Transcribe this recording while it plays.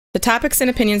The topics and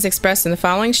opinions expressed in the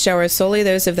following show are solely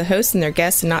those of the hosts and their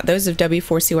guests and not those of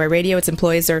W4CY Radio, its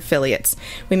employees, or affiliates.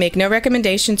 We make no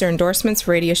recommendations or endorsements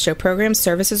for radio show programs,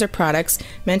 services, or products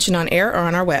mentioned on air or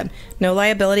on our web. No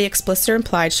liability, explicit or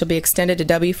implied, shall be extended to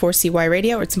W4CY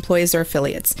Radio or its employees or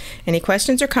affiliates. Any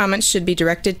questions or comments should be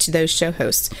directed to those show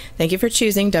hosts. Thank you for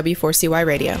choosing W4CY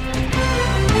Radio.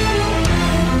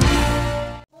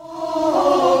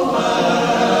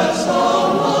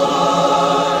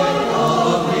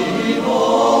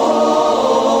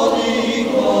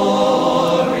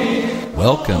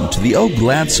 Welcome to the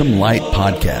Gladsome Light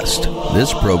podcast.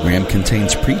 This program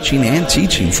contains preaching and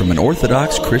teaching from an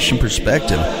Orthodox Christian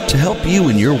perspective to help you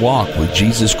in your walk with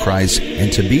Jesus Christ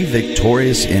and to be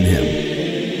victorious in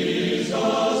Him.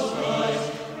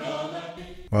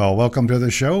 Well, welcome to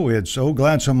the show. It's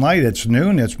Gladsome Light. It's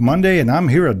noon. It's Monday, and I'm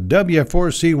here at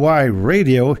W4CY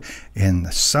Radio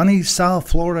in sunny South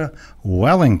Florida,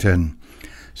 Wellington.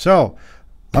 So,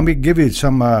 let me give you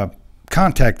some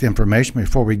contact information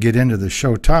before we get into the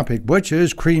show topic, which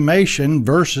is cremation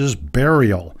versus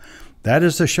burial. That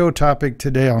is the show topic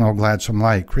today on Gladsome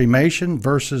Light, cremation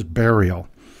versus burial.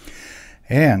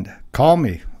 And call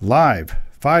me live,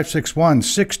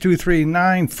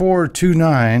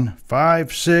 561-623-9429,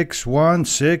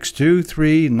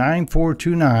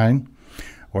 561-623-9429,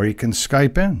 or you can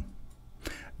Skype in.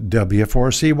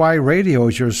 W4CY Radio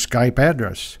is your Skype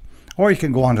address. Or you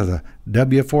can go onto the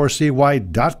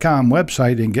W4CY.com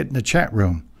website and get in the chat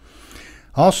room.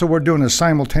 Also, we're doing a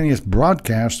simultaneous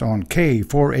broadcast on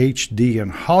K4HD in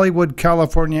Hollywood,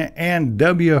 California, and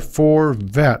W4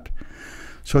 Vet.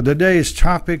 So today's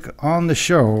topic on the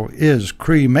show is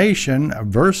cremation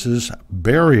versus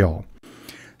burial.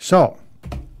 So,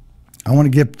 I want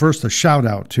to give first a shout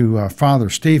out to Father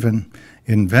Stephen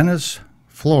in Venice,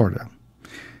 Florida.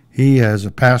 He is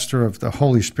a pastor of the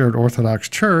Holy Spirit Orthodox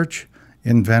Church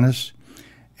in Venice,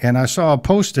 and I saw a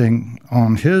posting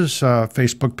on his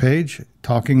Facebook page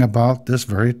talking about this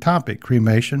very topic,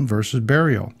 cremation versus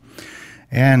burial.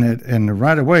 And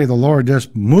right away, the Lord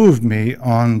just moved me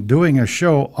on doing a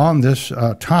show on this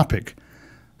topic.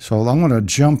 So I'm going to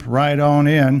jump right on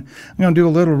in. I'm going to do a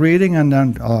little reading and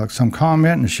then some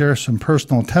comment and share some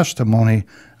personal testimony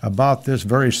about this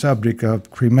very subject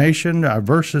of cremation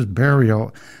versus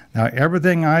burial. Now,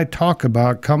 everything I talk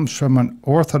about comes from an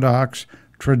Orthodox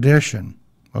tradition,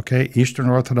 okay, Eastern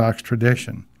Orthodox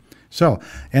tradition. So,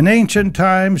 in ancient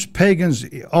times, pagans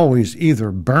always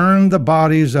either burned the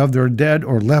bodies of their dead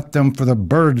or left them for the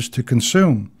birds to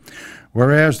consume,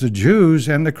 whereas the Jews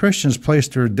and the Christians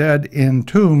placed their dead in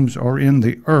tombs or in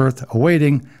the earth,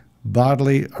 awaiting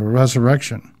bodily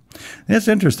resurrection. It's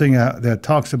interesting that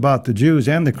talks about the Jews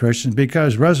and the Christians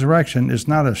because resurrection is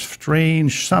not a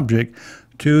strange subject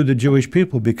to the Jewish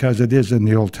people because it is in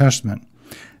the Old Testament.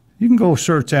 You can go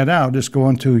search that out. Just go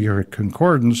into your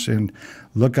concordance and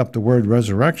look up the word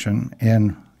resurrection,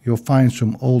 and you'll find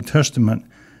some Old Testament,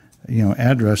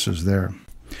 addresses there.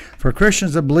 For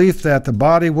Christians, the belief that the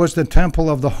body was the temple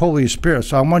of the Holy Spirit.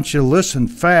 So I want you to listen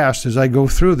fast as I go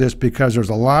through this because there's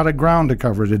a lot of ground to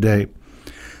cover today.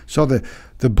 So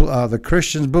the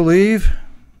Christians believe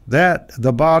that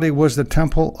the body was the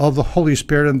temple of the Holy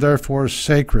Spirit and therefore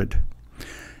sacred.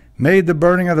 Made the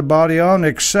burning of the body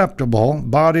unacceptable.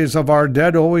 Bodies of our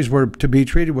dead always were to be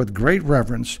treated with great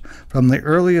reverence. From the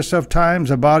earliest of times,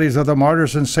 the bodies of the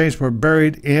martyrs and saints were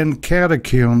buried in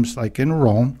catacombs, like in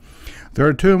Rome.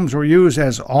 Their tombs were used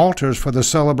as altars for the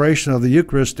celebration of the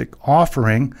Eucharistic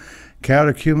offering.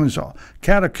 Catacombs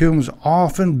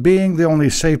often being the only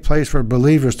safe place for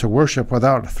believers to worship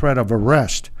without threat of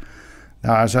arrest.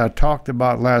 Now, as I talked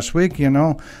about last week, they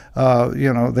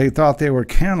thought they were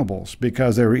cannibals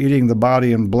because they were eating the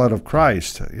body and blood of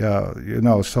Christ. So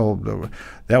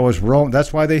that was Rome.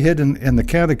 That's why they hid in the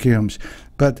catacombs.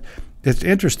 But it's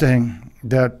interesting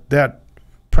that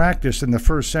practice in the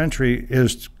first century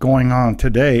is going on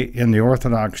today in the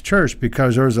Orthodox Church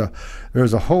because there's a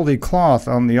holy cloth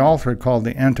on the altar called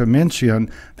the antimension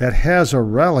that has a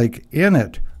relic in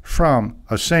it from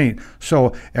a saint.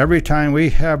 So every time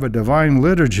we have a divine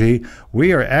liturgy,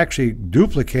 we are actually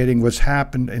duplicating what's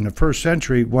happened in the first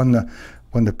century when the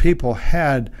people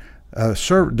had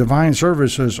divine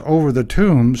services over the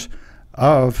tombs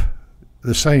of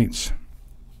the saints.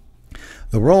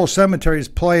 The role cemeteries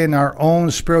play in our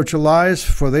own spiritual lives,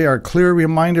 for they are clear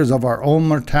reminders of our own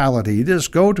mortality. You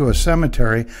just go to a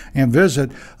cemetery and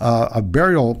visit a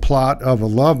burial plot of a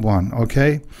loved one,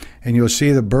 okay? And you'll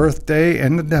see the birthday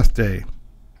and the death day.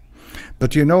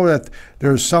 But you know that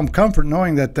there's some comfort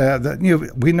knowing that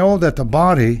we know that the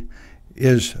body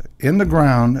is in the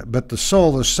ground, but the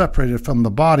soul is separated from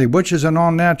the body, which is an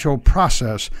unnatural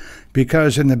process,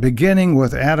 because in the beginning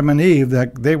with Adam and Eve,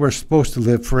 that they were supposed to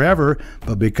live forever,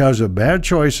 but because of bad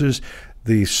choices,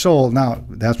 the soul, now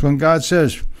that's when God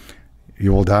says,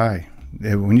 you will die.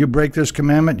 When you break this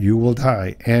commandment, you will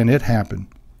die. And it happened.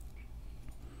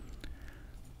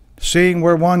 Seeing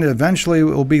where one eventually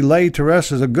will be laid to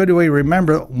rest is a good way to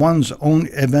remember one's own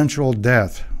eventual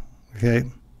death. Okay?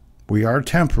 We are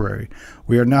temporary.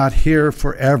 We are not here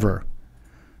forever.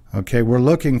 Okay? We're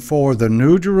looking for the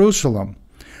New Jerusalem.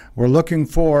 We're looking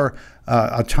for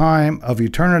a time of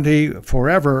eternity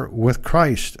forever with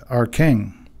Christ, our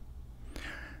King.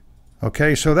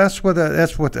 Okay, so that's what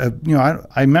I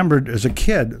remembered as a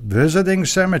kid, visiting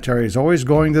cemeteries, always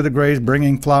going to the graves,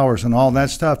 bringing flowers and all that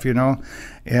stuff,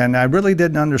 and I really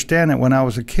didn't understand it when I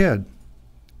was a kid.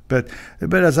 But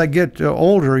as I get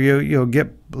older, you'll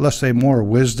get, let's say, more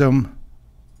wisdom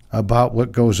about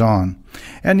what goes on.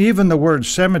 And even the word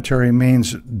cemetery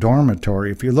means dormitory.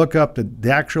 If you look up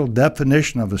the actual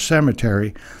definition of a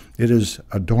cemetery, it is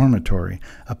a dormitory,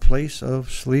 a place of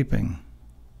sleeping.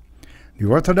 The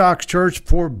Orthodox Church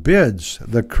forbids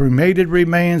the cremated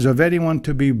remains of anyone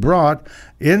to be brought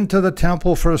into the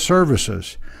temple for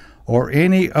services, or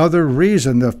any other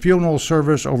reason. The funeral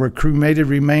service over cremated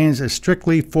remains is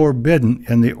strictly forbidden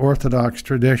in the Orthodox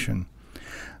tradition.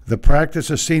 The practice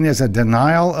is seen as a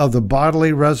denial of the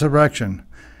bodily resurrection,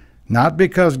 not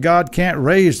because God can't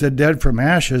raise the dead from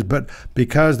ashes, but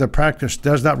because the practice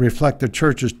does not reflect the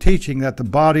Church's teaching that the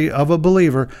body of a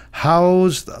believer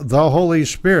housed the Holy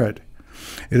Spirit.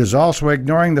 It is also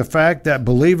ignoring the fact that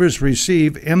believers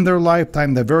receive in their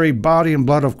lifetime the very body and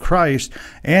blood of Christ,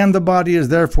 and the body is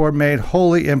therefore made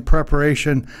holy in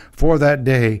preparation for that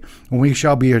day when we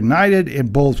shall be united in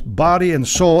both body and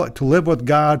soul to live with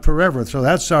God forever. So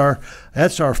that's our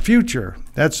future.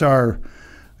 That's our,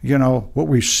 what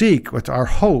we seek, with our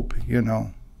hope,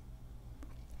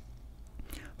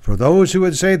 For those who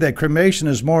would say that cremation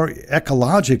is more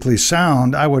ecologically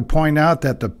sound, I would point out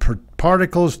that the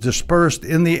particles dispersed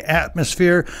in the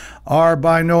atmosphere are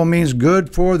by no means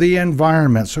good for the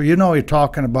environment. So you're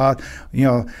talking about,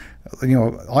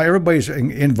 everybody's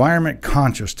environment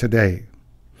conscious today.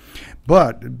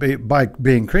 But by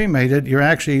being cremated, you're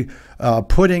actually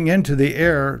putting into the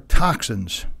air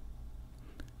toxins.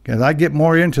 And I get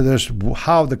more into this,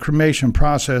 how the cremation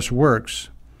process works.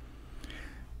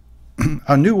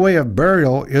 A new way of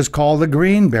burial is called the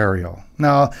green burial.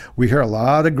 Now, we hear a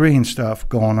lot of green stuff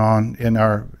going on in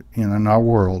our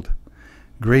world.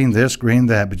 Green this, green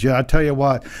that. But I tell you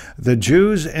what, the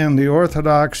Jews and the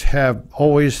Orthodox have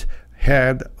always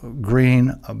had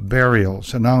green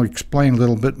burials. And I'll explain a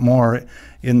little bit more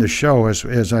in the show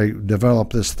as I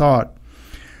develop this thought.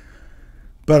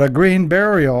 But a green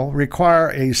burial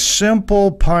requires a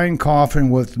simple pine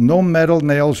coffin with no metal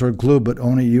nails or glue, but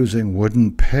only using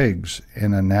wooden pegs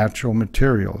and natural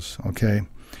materials, okay?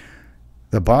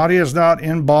 The body is not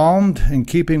embalmed, in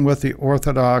keeping with the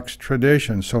Orthodox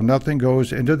tradition, so nothing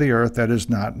goes into the earth that is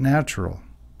not natural.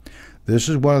 This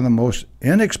is one of the most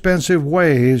inexpensive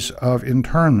ways of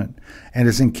interment, and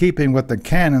is in keeping with the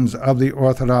canons of the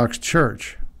Orthodox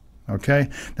Church. Okay.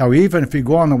 Now, even if you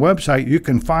go on the website, you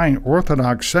can find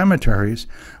Orthodox cemeteries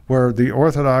where the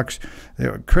Orthodox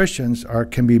Christians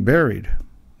can be buried.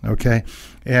 Okay.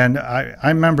 And I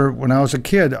remember when I was a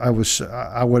kid, I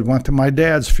went to my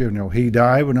dad's funeral. He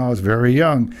died when I was very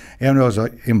young, and it was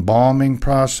an embalming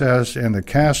process and the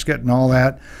casket and all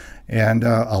that, and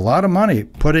a lot of money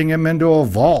putting him into a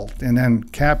vault and then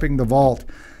capping the vault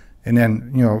and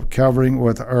then covering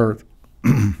with earth.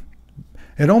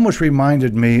 It almost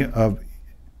reminded me of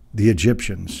the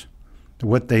Egyptians,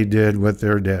 what they did with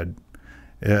their dead,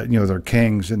 their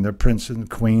kings and their princes and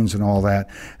queens and all that.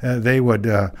 They would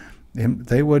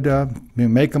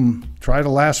make them try to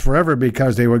last forever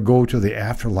because they would go to the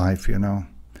afterlife,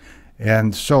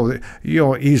 And so,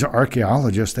 these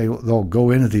archaeologists, they'll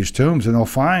go into these tombs and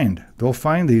they'll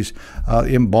find these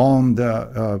embalmed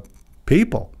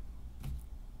people,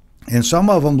 and some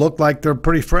of them look like they're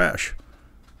pretty fresh,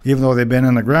 even though they've been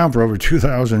in the ground for over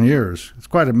 2,000 years. It's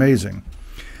quite amazing.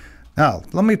 Now,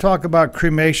 let me talk about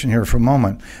cremation here for a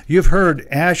moment. You've heard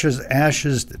ashes,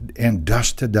 ashes, and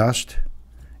dust to dust.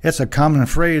 It's a common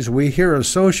phrase we hear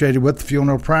associated with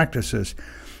funeral practices.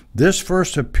 This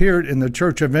first appeared in the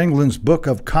Church of England's Book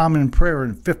of Common Prayer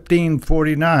in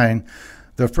 1549.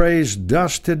 The phrase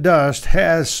dust to dust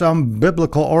has some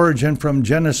biblical origin from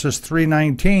Genesis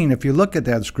 3:19. If you look at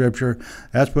that scripture,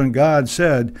 that's when God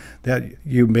said that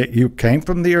you came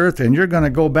from the earth and you're going to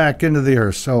go back into the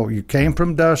earth. So you came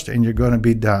from dust and you're going to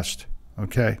be dust.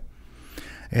 Okay?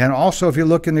 And also, if you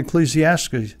look in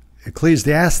Ecclesiastes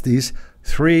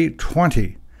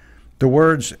 3:20, the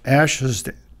words ashes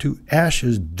to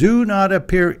ashes do not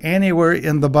appear anywhere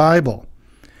in the Bible.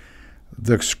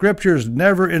 The scriptures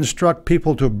never instruct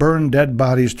people to burn dead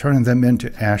bodies, turning them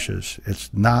into ashes. It's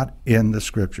not in the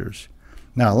scriptures.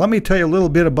 Now, let me tell you a little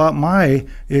bit about my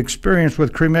experience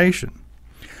with cremation.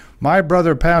 My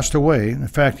brother passed away. In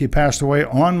fact, he passed away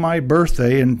on my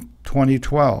birthday in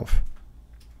 2012.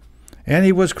 And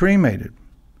he was cremated,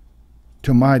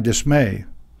 to my dismay.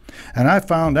 And I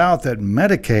found out that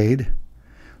Medicaid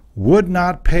would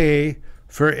not pay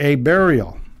for a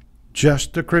burial,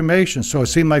 just the cremation. So it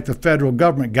seemed like the federal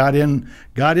government got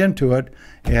into it.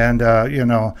 And,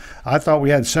 I thought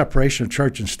we had separation of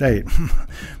church and state.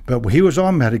 But he was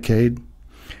on Medicaid,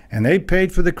 and they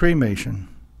paid for the cremation,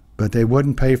 but they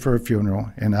wouldn't pay for a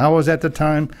funeral. And I was at the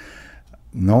time,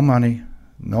 no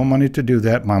money to do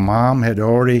that. My mom had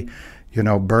already,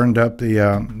 burned up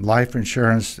the life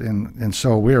insurance, and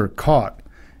so we were caught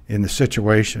in the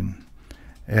situation.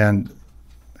 And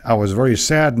I was very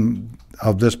saddened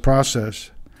of this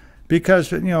process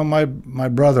because, my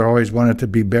brother always wanted to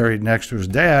be buried next to his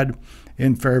dad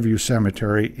in Fairview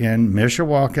Cemetery in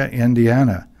Mishawaka,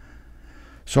 Indiana.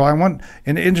 So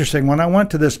interesting, when I went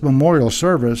to this memorial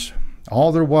service,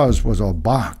 all there was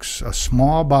a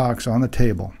small box on the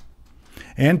table,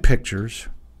 and pictures.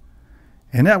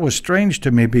 And that was strange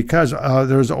to me because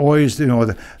there's always,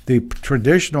 the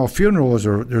traditional funerals,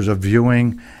 there's a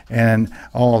viewing and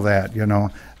all that,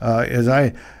 As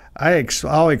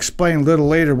I'll explain a little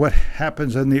later what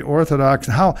happens in the Orthodox.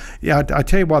 I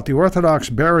tell you what, the Orthodox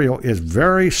burial is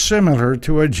very similar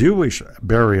to a Jewish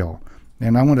burial.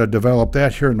 And I'm going to develop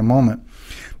that here in a moment.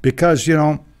 Because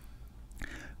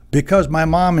my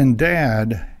mom and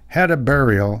dad had a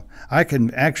burial, I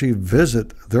can actually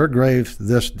visit their graves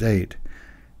this date.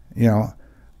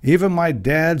 Even my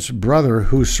dad's brother,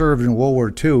 who served in World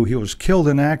War II, he was killed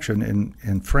in action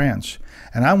in France.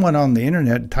 And I went on the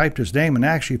internet and typed his name and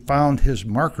actually found his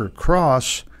marker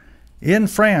cross in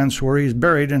France where he's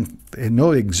buried, and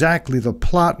know exactly the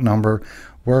plot number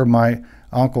where my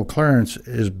Uncle Clarence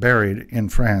is buried in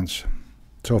France.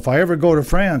 So if I ever go to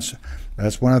France,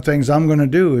 that's one of the things I'm going to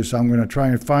do, is I'm going to try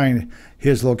and find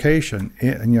his location,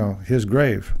 his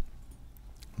grave.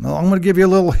 Well, I'm going to give you a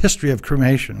little history of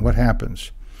cremation, what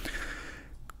happens.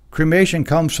 Cremation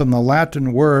comes from the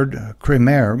Latin word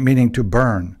cremare, meaning to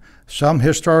burn. Some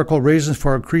historical reasons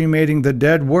for cremating the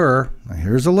dead were,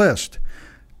 here's a list: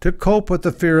 to cope with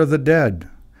the fear of the dead,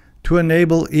 to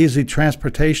enable easy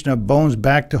transportation of bones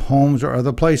back to homes or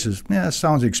other places. Yeah, that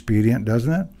sounds expedient,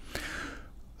 doesn't it?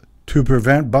 To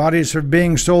prevent bodies from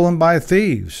being stolen by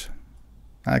thieves.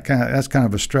 That's kind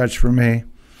of a stretch for me.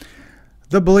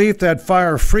 The belief that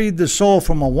fire freed the soul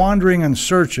from a wandering and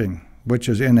searching, which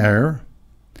is in error.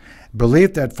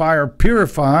 Belief that fire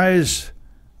purifies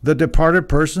the departed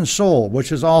person's soul,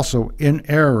 which is also in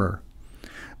error.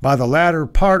 By the latter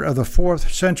part of the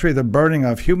 4th century, the burning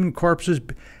of human corpses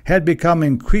had become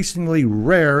increasingly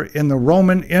rare in the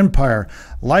Roman Empire.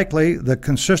 Likely, the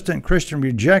consistent Christian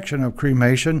rejection of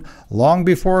cremation, long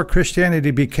before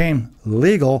Christianity became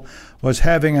legal, was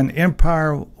having an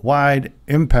empire-wide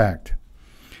impact.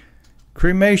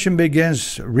 Cremation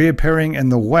begins reappearing in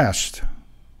the West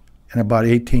in about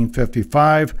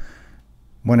 1855,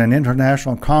 when an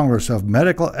international congress of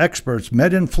medical experts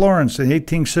met in Florence in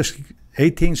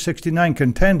 1869,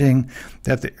 contending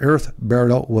that the earth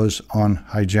burial was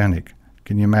unhygienic.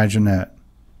 Can you imagine that?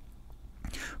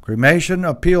 Cremation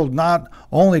appealed not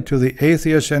only to the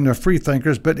atheists and the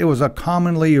freethinkers, but it was a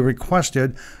commonly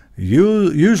requested,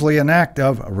 usually an act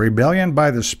of rebellion by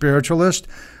the spiritualists,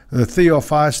 the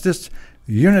Theosophists,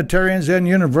 Unitarians and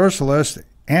Universalists,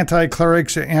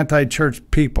 anti-clerics, and anti-church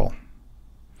people.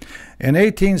 In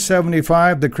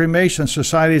 1875, the cremation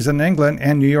societies in England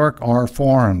and New York are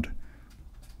formed.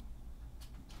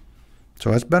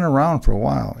 So it's been around for a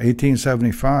while,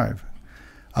 1875.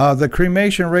 The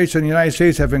cremation rates in the United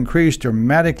States have increased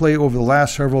dramatically over the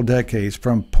last several decades,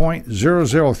 from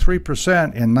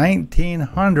 0.003% in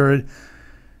 1900,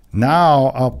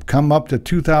 now come up to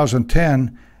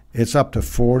 2010, it's up to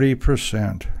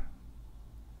 40%.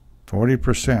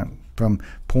 40% from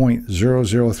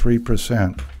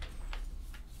 0.003%.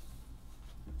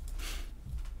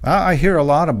 I hear a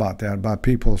lot about that, about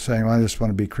people saying, well, I just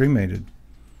want to be cremated.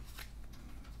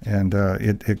 And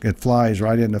it flies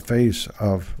right in the face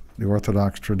of the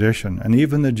Orthodox tradition and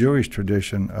even the Jewish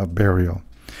tradition of burial.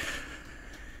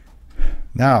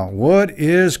 Now, what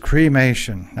is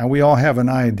cremation? Now, we all have an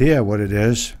idea what it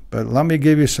is, but let me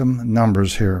give you some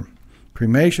numbers here.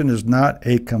 Cremation is not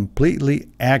a completely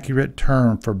accurate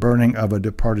term for burning of a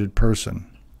departed person.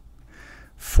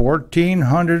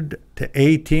 1400 to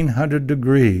 1800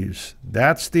 degrees,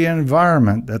 that's the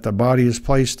environment that the body is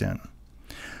placed in.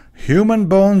 Human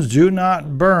bones do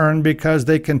not burn because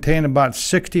they contain about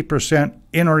 60%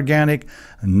 inorganic,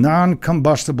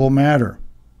 non-combustible matter.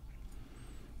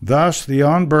 Thus, the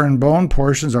unburned bone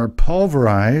portions are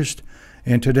pulverized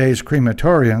in today's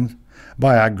crematorium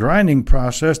by a grinding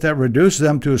process that reduces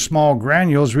them to small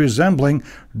granules resembling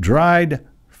dried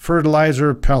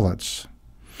fertilizer pellets.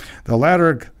 The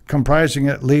latter comprising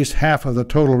at least half of the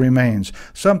total remains.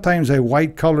 Sometimes a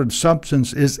white-colored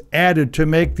substance is added to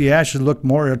make the ashes look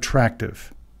more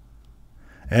attractive.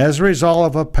 As a result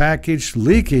of a package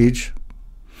leakage,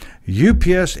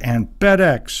 UPS and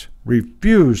FedEx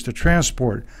refused to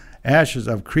transport ashes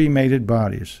of cremated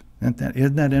bodies.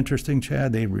 Isn't that interesting,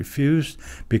 Chad? They refused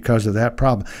because of that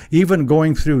problem. Even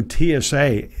going through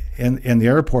TSA in the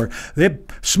airport,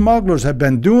 smugglers have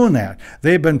been doing that.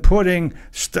 They've been putting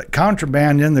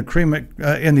contraband in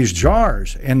in these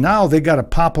jars, and now they got to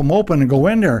pop them open and go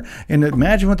in there. And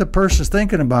imagine what the person's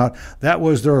thinking about. That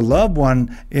was their loved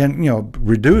one,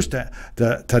 reduced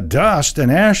to dust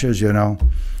and ashes,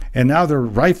 And now they're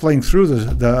rifling through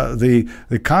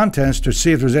the contents to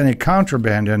see if there's any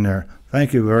contraband in there.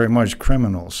 Thank you very much,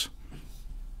 criminals.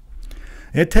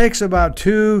 It takes about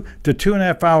 2 to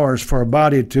 2.5 hours for a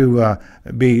body to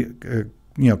be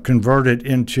converted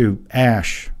into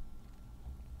ash.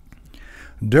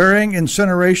 During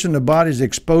incineration, the body is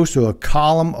exposed to a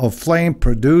column of flame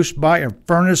produced by a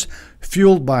furnace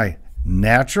fueled by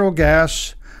natural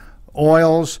gas,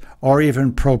 oils, or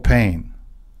even propane.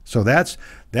 So that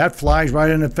flies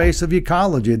right in the face of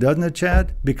ecology, doesn't it,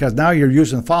 Chad? Because now you're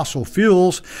using fossil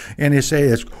fuels, and they say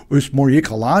it's more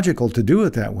ecological to do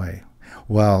it that way.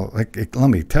 Well, let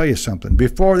me tell you something.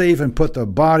 Before they even put the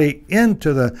body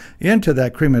into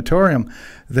that crematorium,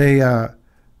 they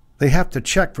have to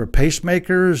check for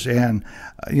pacemakers and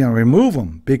remove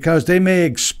them, because they may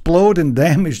explode and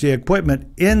damage the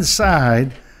equipment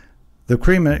inside the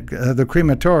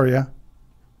crematoria,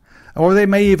 or they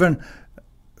may even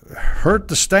hurt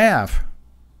the staff.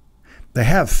 They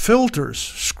have filters,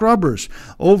 scrubbers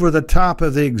over the top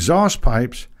of the exhaust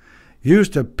pipes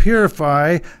used to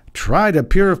try to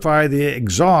purify the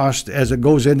exhaust as it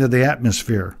goes into the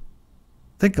atmosphere.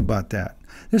 Think about that.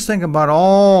 Just think about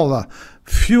all the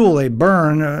fuel they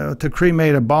burn to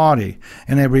cremate a body,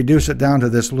 and they reduce it down to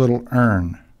this little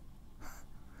urn.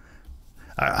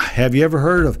 Have you ever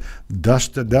heard of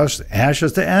dust to dust,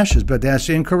 ashes to ashes? But that's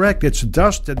incorrect. It's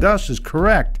dust to dust is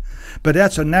correct. But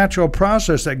that's a natural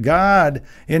process that God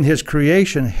in his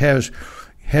creation has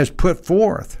put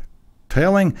forth,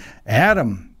 telling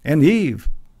Adam and Eve,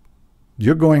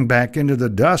 you're going back into the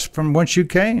dust from whence you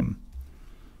came.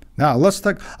 Now,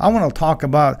 I want to talk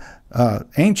about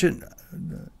ancient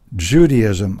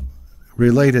Judaism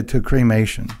related to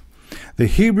cremation. The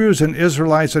Hebrews and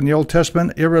Israelites in the Old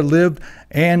Testament era lived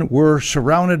and were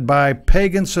surrounded by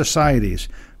pagan societies.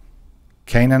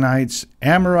 Canaanites,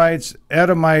 Amorites,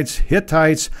 Edomites,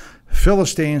 Hittites,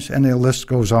 Philistines, and the list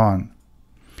goes on.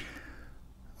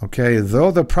 Okay,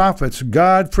 though the prophets,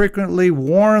 God frequently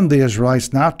warned the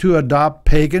Israelites not to adopt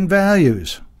pagan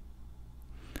values.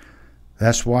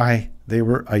 That's why they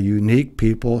were a unique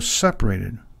people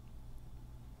separated.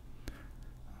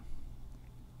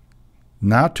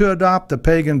 Not to adopt the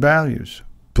pagan values,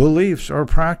 beliefs, or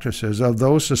practices of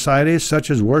those societies,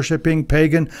 such as worshiping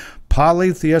pagan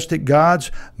polytheistic gods,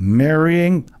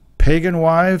 marrying pagan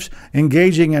wives,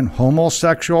 engaging in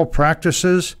homosexual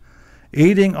practices,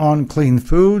 eating unclean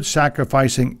food,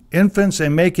 sacrificing infants,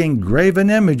 and making graven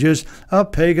images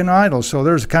of pagan idols. So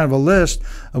there's kind of a list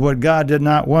of what God did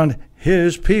not want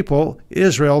his people,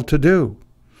 Israel, to do.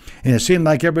 And it seemed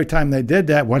like every time they did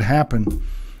that, what happened?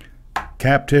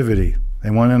 Captivity. They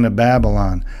went into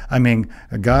Babylon. I mean,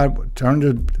 God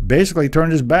basically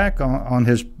turned his back on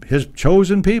his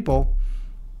chosen people,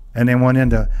 and they went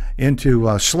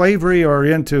into slavery or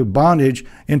into bondage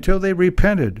until they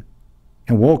repented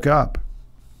and woke up.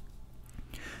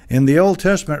 In the Old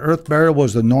Testament, earth burial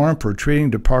was the norm for treating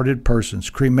departed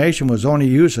persons. Cremation was only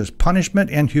used as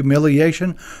punishment and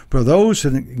humiliation for those who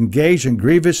engaged in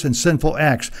grievous and sinful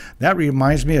acts. That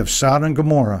reminds me of Sodom and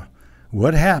Gomorrah.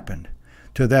 What happened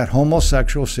to that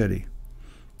homosexual city?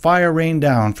 Fire rained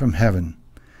down from heaven,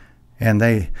 and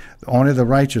only the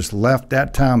righteous left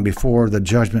that town before the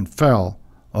judgment fell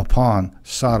upon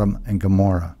Sodom and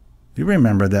Gomorrah. You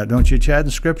remember that, don't you, Chad,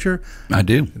 in Scripture? I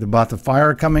do. About the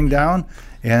fire coming down.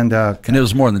 And it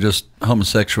was more than just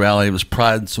homosexuality. It was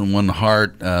pride in one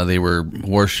heart. They were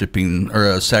worshiping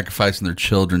or sacrificing their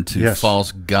children to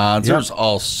false gods. There was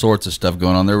all sorts of stuff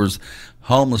going on. There was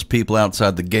homeless people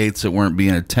outside the gates that weren't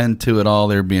being attended to at all.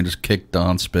 They were being just kicked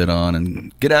on, spit on,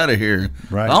 and get out of here.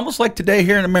 Right. Almost like today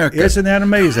here in America. Isn't that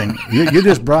amazing? you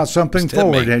just brought something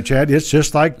forward, Chad. It's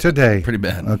just like today. Pretty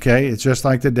bad. Okay, it's just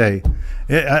like today.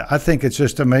 I think it's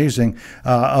just amazing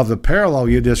of the parallel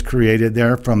you just created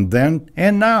there from then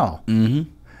and now. Mm-hmm.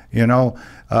 You know,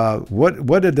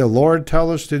 what did the Lord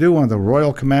tell us to do? One of the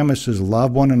royal commandments is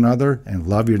love one another and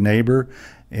love your neighbor.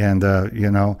 And,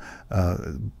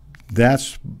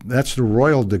 that's the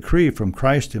royal decree from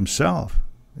Christ himself,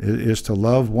 is to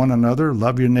love one another,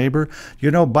 love your neighbor.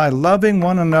 You know, by loving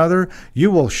one another,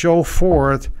 you will show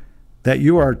forth that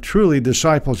you are truly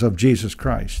disciples of Jesus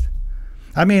Christ.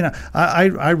 I mean,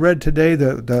 I read today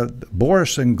that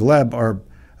Boris and Gleb are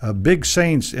big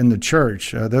saints in the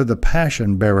church. They're the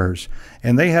passion bearers.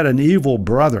 And they had an evil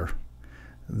brother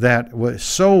that was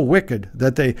so wicked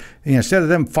that instead of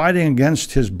them fighting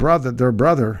against their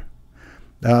brother,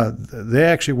 they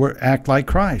actually act like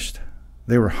Christ.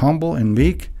 They were humble and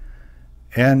meek,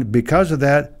 and because of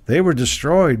that, they were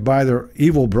destroyed by their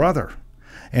evil brother.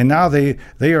 And now they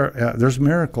are. There's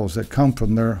miracles that come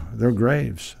from their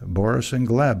graves. Boris and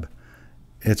Gleb.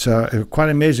 It's a quite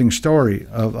amazing story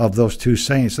of those two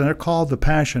saints, and they're called the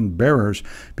Passion Bearers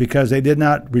because they did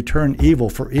not return evil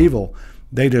for evil.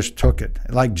 They just took it,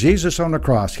 like Jesus on the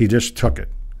cross. He just took it.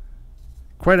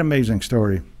 Quite amazing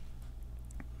story.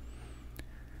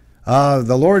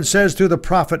 The Lord says to the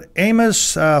prophet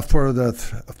Amos,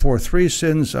 for 3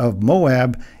 sins of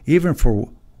Moab, even for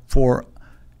 4,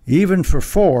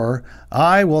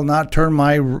 I will not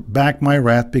turn back my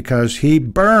wrath, because he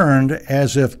burned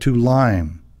as if to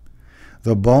lime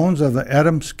the bones of the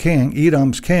Edom's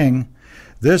king.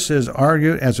 This is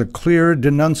argued as a clear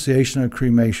denunciation of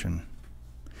cremation.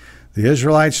 The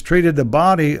Israelites treated the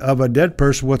body of a dead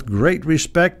person with great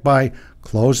respect by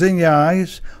closing the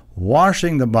eyes,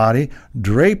 washing the body,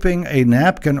 draping a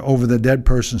napkin over the dead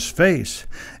person's face,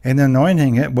 and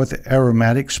anointing it with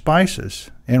aromatic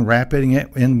spices, and wrapping it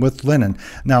in with linen.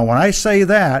 Now, when I say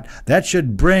that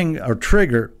should bring or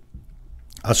trigger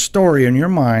a story in your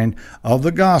mind of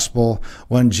the gospel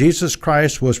when Jesus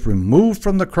Christ was removed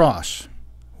from the cross.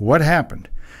 What happened?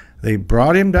 They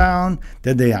brought him down,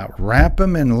 then they wrap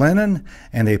him in linen,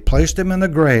 and they placed him in the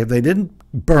grave. They didn't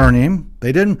burn him,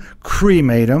 they didn't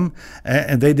cremate him,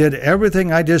 and they did everything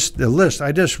the list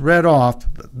I just read off.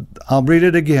 I'll read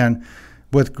it again.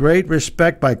 With great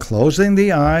respect by closing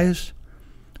the eyes,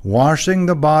 washing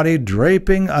the body,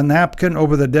 draping a napkin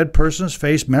over the dead person's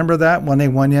face. Remember that when they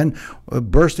went in,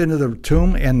 burst into the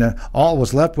tomb, and all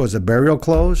was left was the burial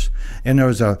clothes, and there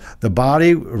was the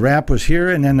body wrap was here,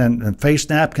 and then the face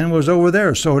napkin was over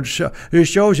there. So it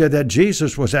shows you that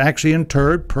Jesus was actually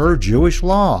interred per Jewish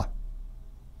law.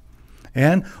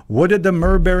 And what did the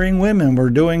myrrh-bearing women were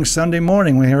doing Sunday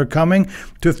morning when they were coming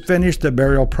to finish the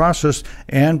burial process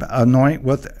and anoint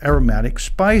with aromatic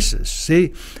spices?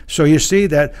 See, so you see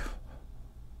that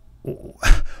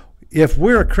if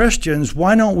we're Christians,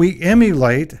 why don't we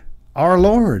emulate our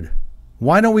Lord?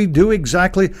 Why don't we do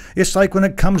exactly? It's like when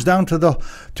it comes down to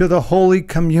the Holy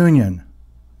Communion,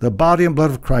 the body and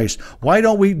blood of Christ. Why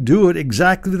don't we do it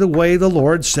exactly the way the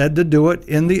Lord said to do it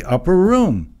in the upper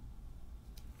room?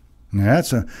 Now,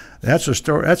 that's a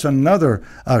story. That's another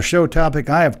show topic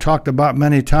I have talked about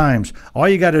many times. All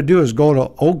you got to do is go to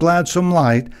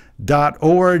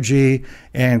ogladsomelight.org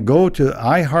and go to the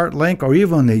iHeart link, or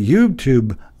even the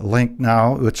YouTube link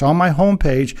now. It's on my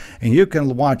homepage, and you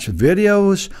can watch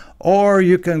videos, or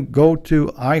you can go to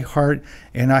iHeart,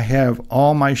 and I have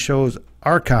all my shows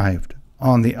archived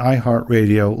on the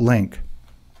iHeartRadio link.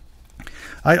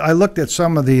 I looked at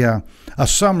some of a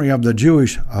summary of the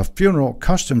Jewish funeral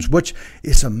customs, which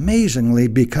is amazingly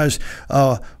because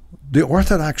the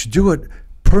Orthodox do it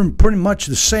pretty much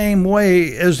the same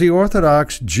way as the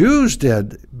Orthodox Jews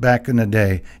did back in the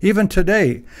day. Even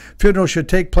today, funerals should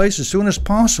take place as soon as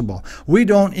possible. We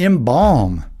don't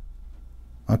embalm.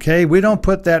 Okay, we don't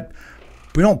put that.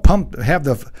 We don't have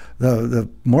the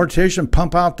mortician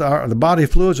pump out the body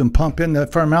fluids and pump in the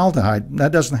formaldehyde.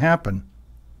 That doesn't happen.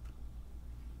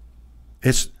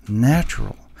 It's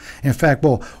natural. In fact,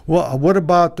 well, what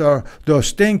about the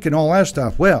stink and all that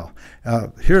stuff? Well,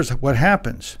 here's what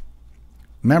happens.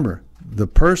 Remember, the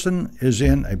person is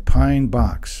in a pine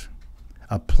box.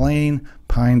 a plain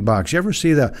pine box. You ever see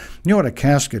you know what a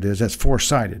casket is? That's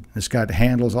four-sided. It's got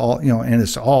handles all, and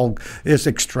it's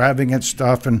extravagant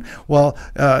stuff. And well,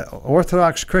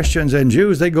 Orthodox Christians and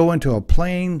Jews, they go into a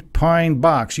plain pine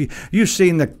box. You've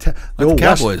seen the old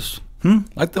cowboys.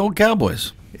 Like the old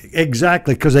cowboys.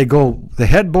 Exactly, because they go the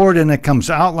headboard and it comes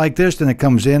out like this, and it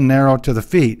comes in narrow to the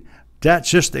feet. That's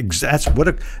just that's what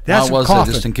a that's How was a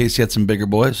coffin. It just in case you had some bigger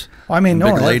boys? I mean,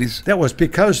 no, bigger ladies. That was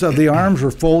because of the arms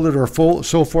were folded or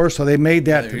so forth. So they made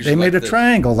they made a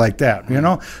triangle like that,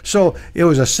 So it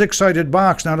was a six-sided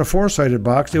box, not a four-sided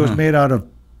box. It was made out of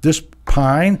this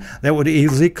pine that would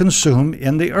easily consume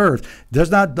in the earth.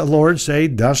 Does not the Lord say,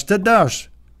 "Dust to dust"?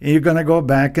 You're going to go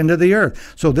back into the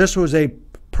earth. So this was a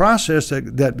process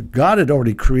that God had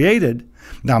already created.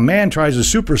 Now man tries to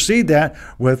supersede that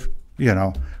with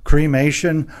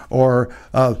cremation or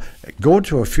go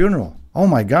to a funeral. Oh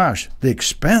my gosh, the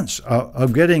expense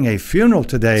of getting a funeral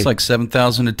today. It's like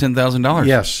 $7,000 to $10,000.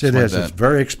 Yes, it is. It's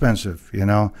very expensive,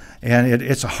 and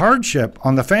it's a hardship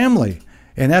on the family.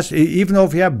 And that's even though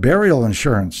if you have burial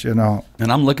insurance, And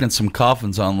I'm looking at some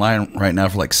coffins online right now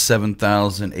for like $7,000,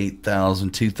 $8,000,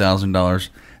 $2,000.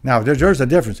 Now, there's a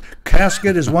difference.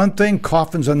 Casket is one thing,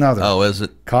 coffin's another. Oh, is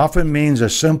it? Coffin means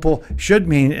should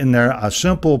mean in there a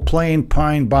simple, plain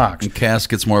pine box. And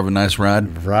casket's more of a nice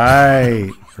ride.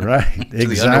 Right,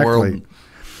 exactly.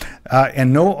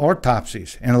 And no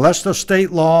autopsies, unless the state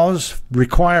laws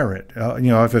require it.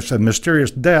 If it's a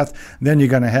mysterious death, then you're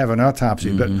going to have an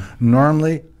autopsy. But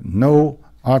normally, no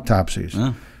autopsies.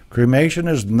 Yeah. Cremation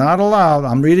is not allowed.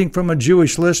 I'm reading from a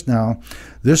Jewish list now.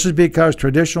 This is because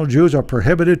traditional Jews are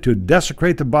prohibited to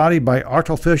desecrate the body by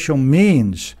artificial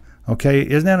means. Okay,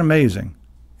 isn't that amazing?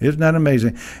 Isn't that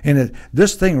amazing? And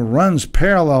this thing runs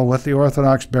parallel with the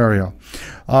Orthodox burial.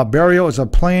 Burial is a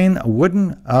plain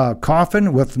wooden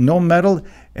coffin with no metal.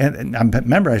 And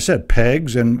remember, I said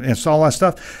pegs and it's all that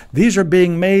stuff. These are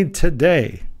being made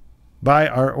today by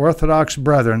our Orthodox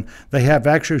brethren. They have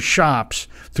actual shops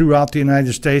throughout the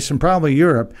United States and probably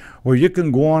Europe where you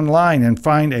can go online and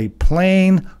find a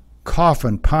plain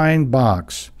coffin pine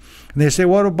box. And they say,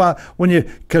 what about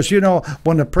because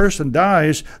when a person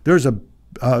dies, there's a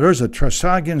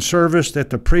Trisagion service that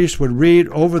the priest would read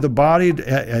over the body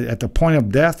at the point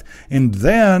of death. And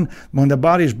then when the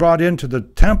body is brought into the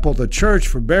temple, the church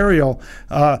for burial,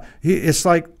 it's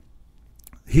like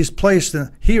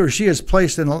he or she is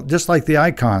placed in just like the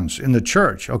icons in the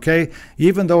church, okay?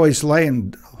 Even though he's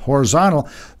laying horizontal,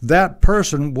 that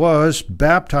person was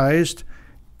baptized,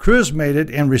 chrismated,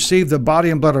 and received the body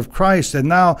and blood of Christ, and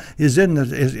now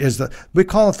we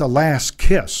call it the last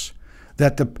kiss,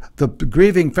 that the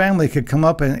grieving family could come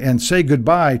up and say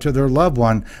goodbye to their loved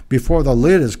one before the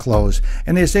lid is closed.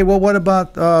 And they say, well, what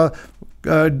about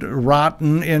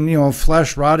rotten and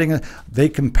flesh rotting? They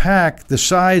compact the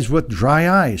sides with dry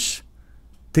ice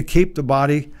to keep the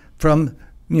body from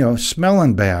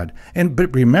smelling bad.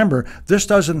 But remember, this is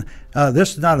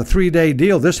not a 3-day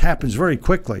deal. This happens very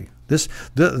quickly.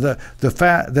 The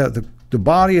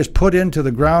body is put into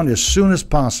the ground as soon as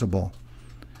possible.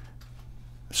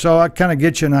 So I kind of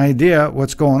get you an idea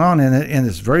what's going on in it, and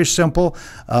it's very simple.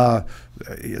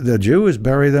 The Jews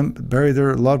bury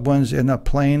their loved ones in a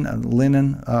plain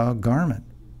linen garment,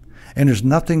 and there's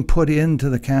nothing put into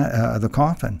the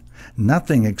coffin,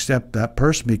 nothing except that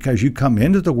person, because you come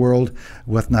into the world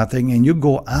with nothing and you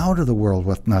go out of the world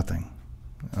with nothing.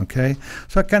 Okay,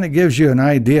 so it kind of gives you an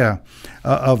idea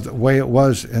of the way it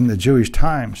was in the Jewish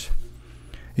times.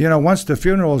 Once the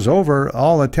funeral is over,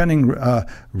 all attending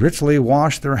ritually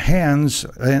wash their hands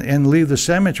and leave the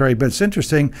cemetery. But it's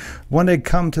interesting, when they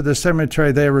come to the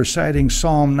cemetery, they're reciting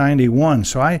Psalm 91.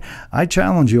 So I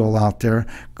challenge you all out there,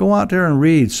 go out there and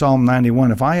read Psalm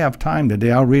 91. If I have time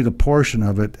today, I'll read a portion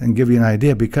of it and give you an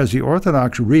idea, because the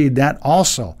Orthodox read that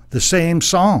also, the same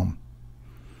psalm.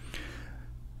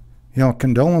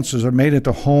 Condolences are made at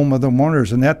the home of the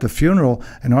mourners, and at the funeral,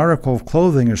 an article of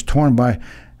clothing is torn by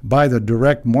the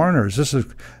direct mourners. This is,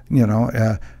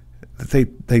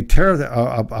 they tear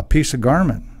a piece of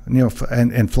garment,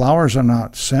 and flowers are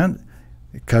not sent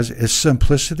because it's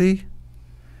simplicity,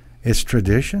 it's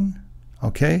tradition,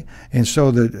 okay? And so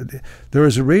there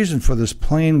is a reason for this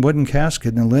plain wooden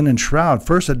casket and a linen shroud.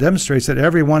 First, it demonstrates that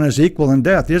everyone is equal in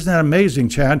death. Isn't that amazing,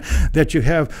 Chad, that you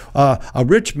have a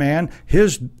rich man,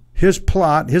 his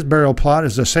burial plot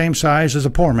is the same size as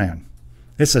a poor man.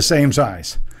 It's the same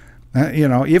size.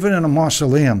 Even in a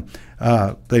mausoleum,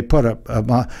 they put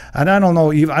and I don't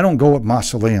know, I don't go with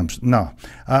mausoleums, no,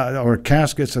 or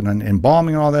caskets and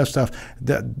embalming and all that stuff.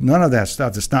 None of that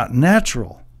stuff. It's not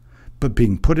natural, but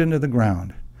being put into the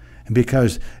ground, and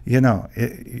because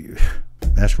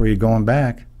that's where you're going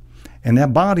back, And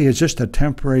that body is just a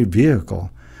temporary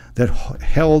vehicle that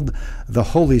held the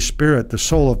Holy Spirit, the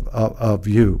soul of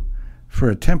you, for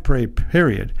a temporary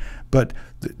period. But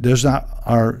does not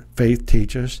our faith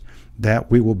teach us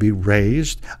that we will be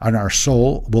raised and our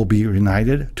soul will be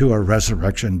united to a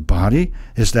resurrection body?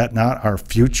 Is that not our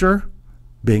future?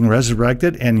 Being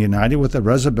resurrected and united with a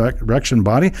resurrection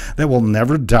body that will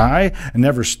never die and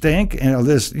never stink.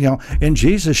 And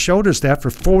Jesus showed us that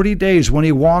for 40 days when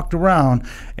he walked around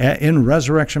in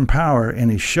resurrection power,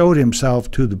 and he showed himself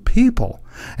to the people.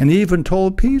 And he even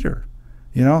told Peter,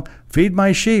 feed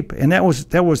my sheep. And that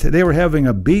was they were having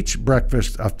a beach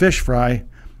breakfast, a fish fry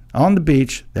on the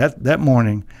beach that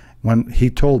morning when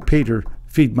he told Peter,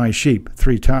 feed my sheep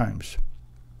 3 times.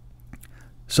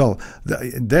 So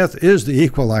death is the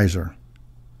equalizer.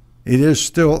 It is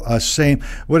still a same,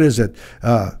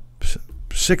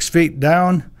 6 feet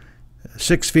down,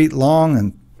 6 feet long,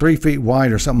 and 3 feet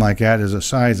wide or something like that is the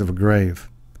size of a grave.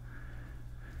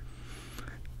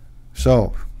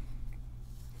 So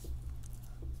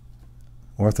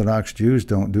Orthodox Jews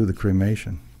don't do the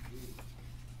cremation.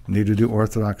 Neither do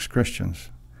Orthodox Christians.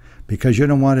 Because you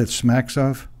know what it smacks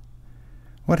of?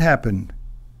 What happened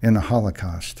in the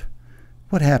Holocaust?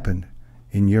 What happened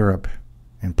in Europe,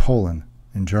 in Poland,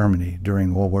 in Germany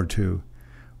during World War II?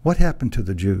 What happened to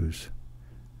the Jews?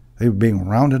 They were being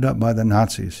rounded up by the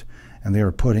Nazis, and they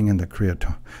were putting in the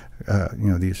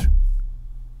these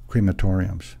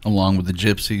crematoriums. Along with the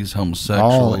gypsies,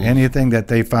 homosexuals. Anything that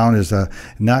they found is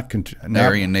not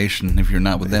Aryan nation. If you're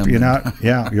not with them, you're not.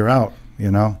 Yeah, you're out.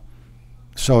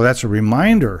 So that's a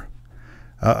reminder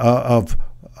of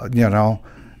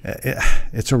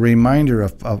it's a reminder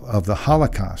of the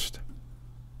Holocaust,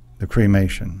 the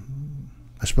cremation,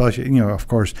 especially, of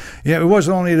course, it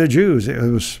wasn't only the Jews, it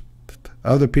was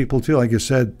other people too, like you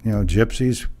said,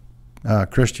 gypsies,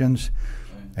 Christians,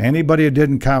 anybody who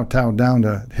didn't kowtow down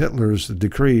to Hitler's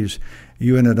decrees,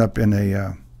 you ended up in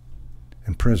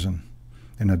prison,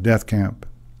 in a death camp.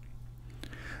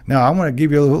 Now, I want to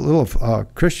give you a little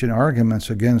Christian arguments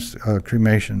against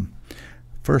cremation.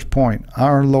 First point,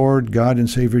 our Lord, God and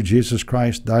Savior Jesus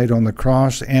Christ died on the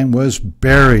cross and was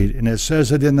buried. And it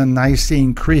says it in the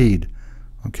Nicene Creed.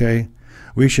 Okay?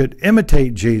 We should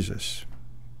imitate Jesus.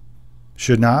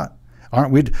 Should not?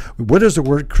 Aren't we? What does the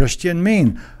word Christian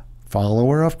mean?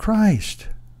 Follower of Christ.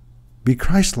 Be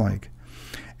Christ-like.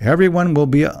 Everyone will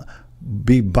be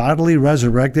bodily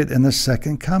resurrected in the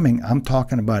second coming. I'm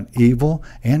talking about evil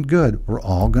and good. We're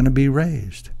all going to be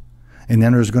raised. And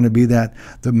then there's going to be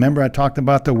remember I talked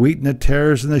about the wheat and the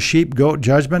tares and the sheep goat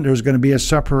judgment. There's going to be a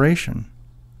separation.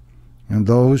 And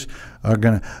those are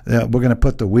going to, we're going to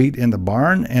put the wheat in the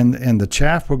barn, and the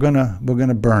chaff, we're going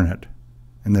to burn it.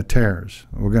 And the tares,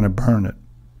 we're going to burn it.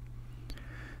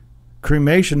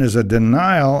 Cremation is a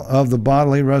denial of the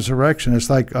bodily resurrection. It's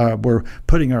like we're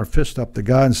putting our fist up to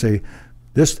God and say,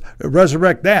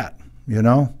 resurrect that,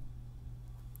 No,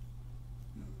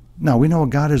 we know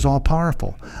God is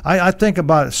all-powerful. I think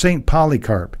about St.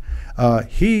 Polycarp.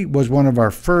 He was one of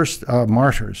our first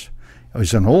martyrs. He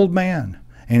was an old man,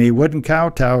 and he wouldn't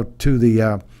kowtow to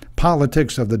the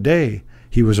politics of the day.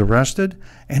 He was arrested,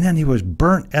 and then he was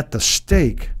burnt at the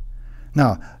stake.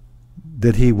 Now,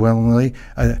 did he willingly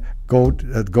go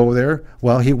there?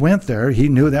 Well, he went there. He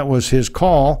knew that was his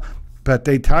call, but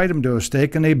they tied him to a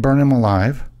stake, and they burned him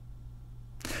alive.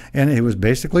 And he was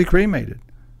basically cremated.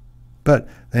 But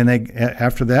then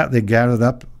after that, they gathered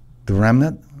up the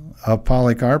remnant of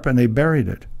Polycarp and they buried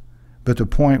it. But the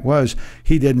point was,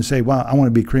 he didn't say, well, I want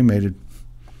to be cremated.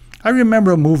 I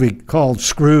remember a movie called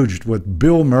Scrooged with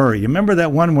Bill Murray. You remember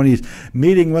that one when he's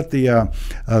meeting with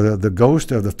the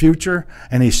ghost of the future,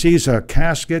 and he sees a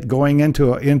casket going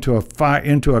into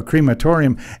a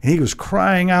crematorium, and he was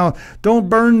crying out, "Don't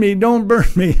burn me! Don't burn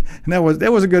me!" And that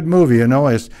was a good movie,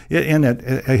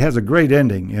 It has a great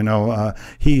ending,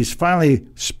 He's finally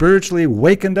spiritually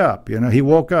wakened up. He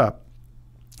woke up.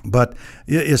 But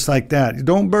it's like that.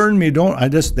 Don't burn me.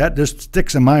 That just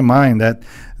sticks in my mind.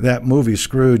 That movie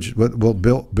Scrooge with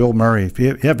Bill Murray. If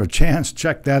you have a chance,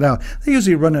 check that out. They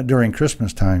usually run it during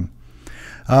Christmas time.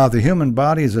 The human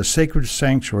body is a sacred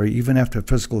sanctuary even after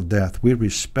physical death. We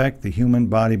respect the human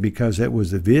body because it was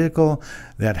the vehicle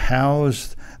that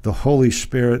housed the Holy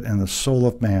Spirit and the soul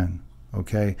of man.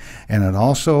 Okay, and it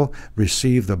also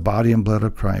received the body and blood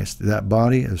of Christ. That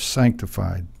body is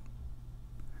sanctified.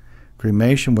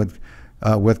 Cremation with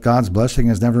God's blessing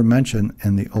is never mentioned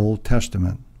in the Old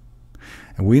Testament.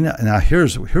 And now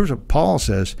here's what Paul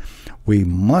says: we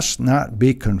must not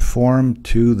be conformed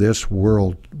to this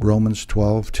world. Romans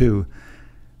 12:2.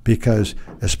 because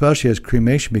especially as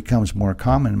cremation becomes more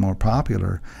common and more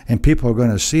popular, and people are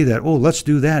going to see that, oh, let's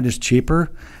do that, it's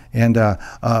cheaper, and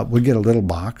we'll get a little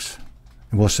box,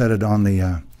 and we'll set it on the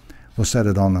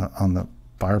on the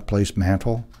fireplace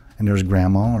mantle, and there's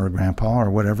grandma or grandpa or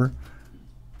whatever.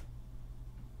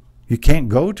 You can't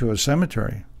go to a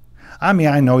cemetery. I mean,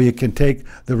 I know you can take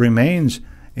the remains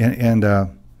and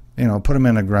put them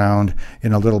in the ground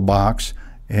in a little box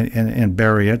and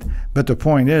bury it. But the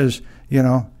point is,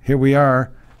 here we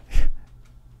are.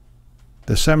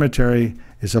 The cemetery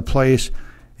is a place,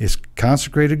 it's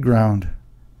consecrated ground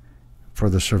for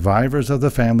the survivors of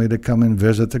the family to come and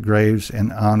visit the graves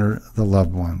and honor the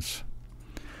loved ones.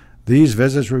 These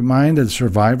visits remind the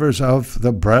survivors of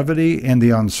the brevity and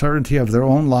the uncertainty of their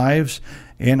own lives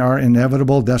and our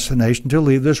inevitable destination to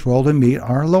leave this world and meet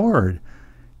our Lord.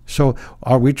 So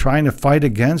are we trying to fight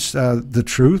against the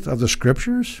truth of the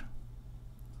Scriptures?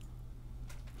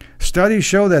 Studies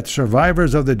show that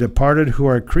survivors of the departed who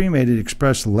are cremated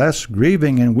express less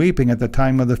grieving and weeping at the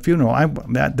time of the funeral.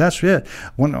 That's it.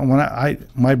 When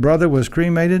my brother was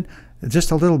cremated, just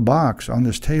a little box on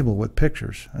this table with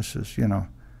pictures. This is,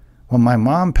 When my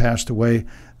mom passed away,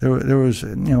 there was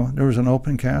an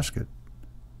open casket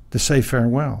to say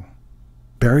farewell,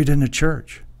 buried in the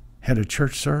church, had a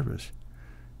church service.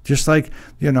 Just like,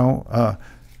 you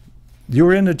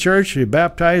were in the church, you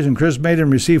baptized and chrismated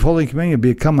and received Holy Communion, you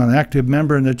become an active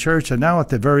member in the church, and now at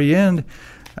the very end,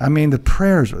 I mean, the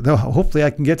prayers, hopefully I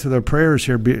can get to the prayers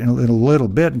here in a little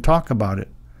bit and talk about it.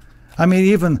 I mean,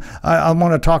 even, I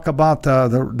want to talk about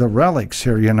the relics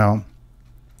here,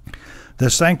 The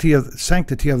sanctity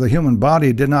of the human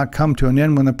body did not come to an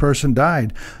end when the person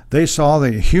died. They saw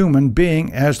the human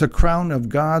being as the crown of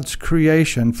God's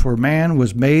creation, for man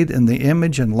was made in the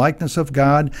image and likeness of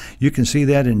God. You can see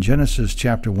that in Genesis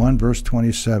chapter 1, verse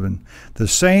 27. The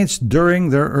saints during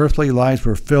their earthly lives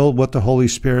were filled with the Holy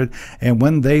Spirit, and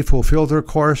when they fulfilled their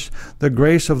course, the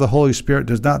grace of the Holy Spirit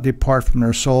does not depart from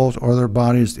their souls or their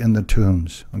bodies in the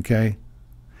tombs. Okay?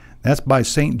 That's by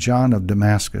St. John of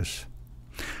Damascus.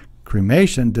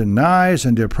 Cremation denies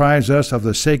and deprives us of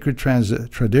the sacred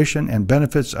tradition and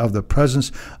benefits of the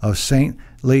presence of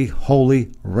saintly holy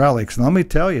relics. And let me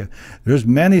tell you, there's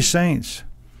many saints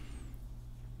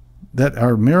that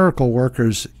are miracle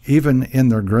workers even in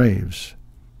their graves.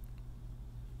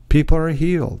 People are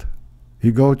healed.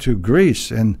 You go to Greece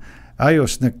and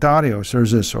Ios Nectarios,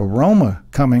 there's this aroma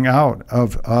coming out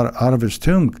of his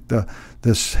tomb,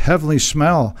 this heavenly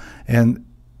smell, and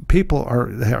people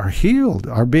are healed,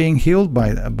 are being healed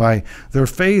by their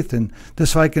faith, and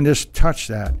just I can just touch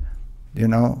that,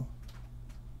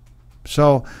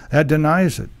 So that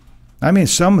denies it. I mean,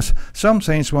 some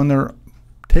saints, when they're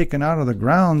taken out of the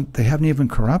ground, they haven't even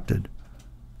corrupted.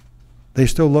 They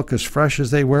still look as fresh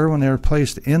as they were when they were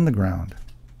placed in the ground,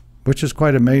 which is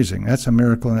quite amazing. That's a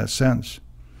miracle in that sense.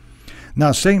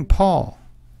 Now, St. Paul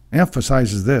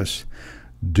emphasizes this.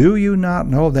 Do you not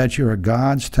know that you are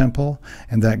God's temple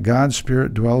and that God's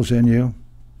Spirit dwells in you?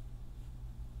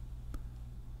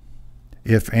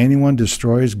 If anyone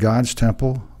destroys God's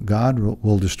temple, God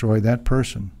will destroy that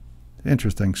person.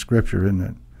 Interesting scripture, isn't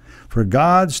it? For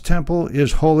God's temple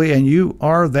is holy, and you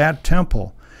are that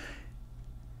temple.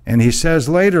 And he says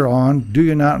later on, do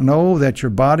you not know that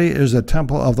your body is a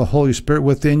temple of the Holy Spirit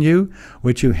within you,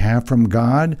 which you have from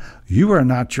God? You are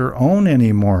not your own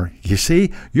anymore. You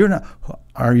see, you're not.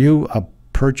 Are you a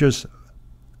purchased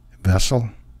vessel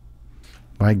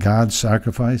by God's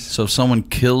sacrifice? So if someone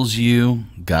kills you,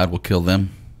 God will kill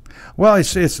them? Well,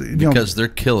 it's because they're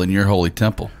killing your holy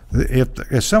temple.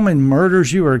 If someone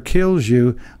murders you or kills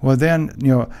you, well then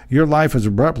your life is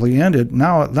abruptly ended.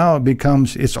 Now it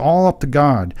becomes, it's all up to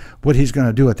God what He's going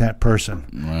to do with that person,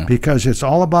 wow. Because it's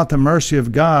all about the mercy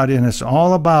of God, and it's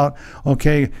all about,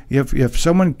 okay, if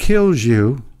someone kills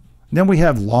you, then we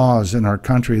have laws in our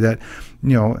country that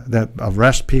that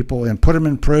arrest people and put them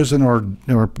in prison or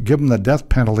give them the death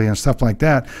penalty and stuff like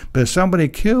that. But if somebody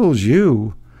kills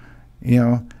you,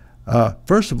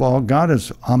 first of all, God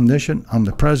is omniscient,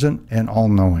 omnipresent, and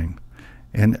all-knowing.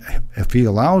 And if He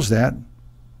allows that,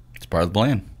 it's part of the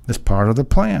plan. It's part of the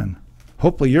plan.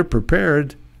 Hopefully you're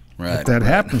prepared if that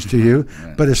happens to you.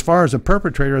 Right. But as far as the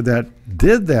perpetrator that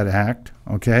did that act,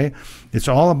 okay, it's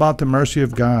all about the mercy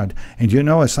of God. And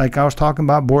it's like I was talking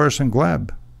about Boris and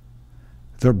Gleb.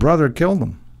 Their brother killed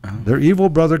them. Uh-huh. Their evil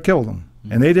brother killed them.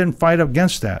 And they didn't fight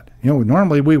against that.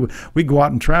 Normally we go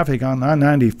out in traffic on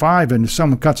I-95 and if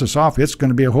someone cuts us off, it's going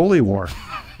to be a holy war.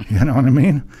 You know what I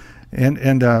mean? And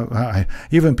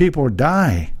even people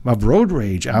die of road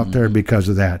rage out there because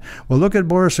of that. Well, look at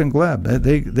Boris and Gleb.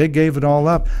 They gave it all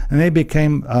up, and they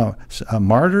became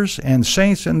martyrs and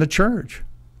saints in the church.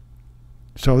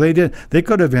 So they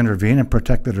could have intervened and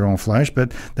protected their own flesh,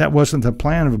 but that wasn't the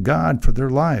plan of God for their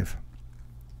life.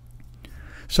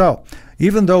 So,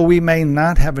 even though we may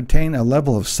not have attained a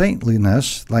level of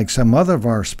saintliness like some other of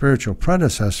our spiritual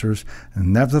predecessors,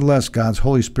 nevertheless, God's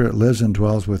Holy Spirit lives and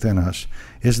dwells within us.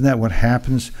 Isn't that what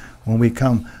happens when we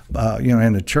come,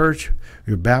 into church?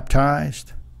 You're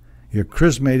baptized, you're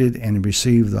chrismated, and you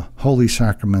receive the holy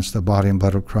sacraments, the body and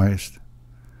blood of Christ.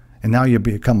 And now you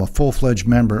become a full-fledged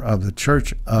member of the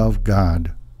Church of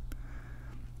God.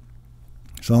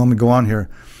 So let me go on here.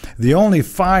 The only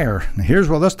fire,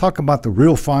 let's talk about the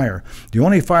real fire. The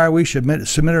only fire we should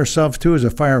submit ourselves to is a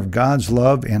fire of God's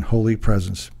love and holy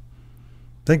presence.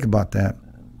 Think about that.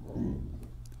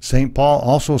 St. Paul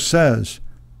also says,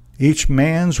 each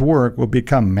man's work will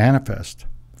become manifest,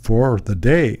 for the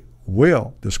day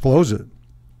will disclose it,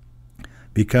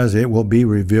 because it will be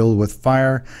revealed with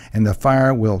fire, and the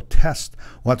fire will test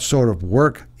what sort of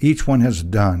work each one has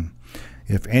done.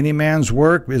 If any man's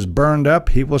work is burned up,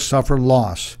 he will suffer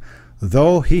loss,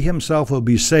 though he himself will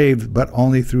be saved, but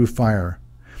only through fire.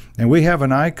 And we have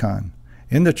an icon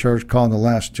in the church called the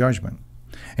Last Judgment.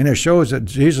 And it shows that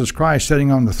Jesus Christ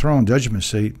sitting on the throne, judgment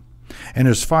seat, and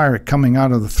there's fire coming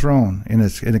out of the throne, and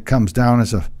it comes down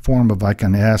as a form of like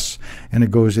an S, and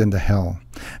it goes into hell.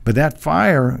 But that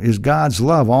fire is God's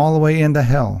love all the way into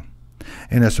hell.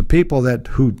 And it's the people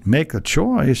who make a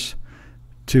choice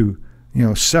to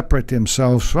separate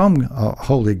themselves from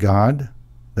holy God.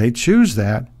 They choose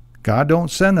that. God don't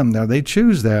send them there. They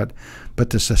choose that.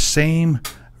 But it's the same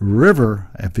river,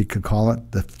 if you could call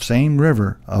it, the same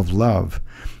river of love.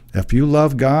 If you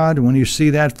love God, when you see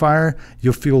that fire,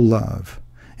 you'll feel love.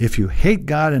 If you hate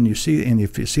God and if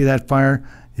you see that fire,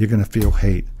 you're going to feel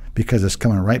hate, because it's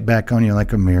coming right back on you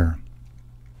like a mirror.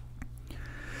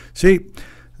 See,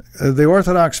 the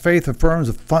Orthodox faith affirms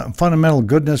the fundamental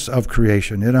goodness of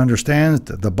creation. It understands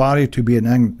the body to be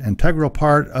an integral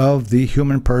part of the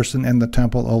human person and the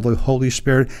temple of the Holy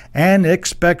Spirit, and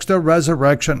expects the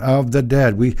resurrection of the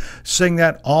dead. We sing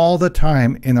that all the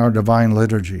time in our divine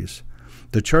liturgies.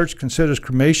 The Church considers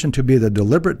cremation to be the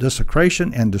deliberate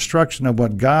desecration and destruction of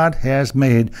what God has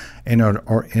made and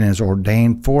has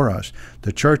ordained for us.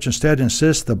 The Church instead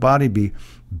insists the body be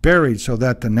buried so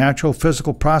that the natural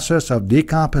physical process of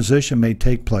decomposition may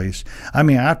take place. I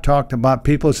mean, I've talked about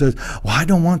people who say, well, I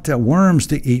don't want the worms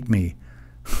to eat me.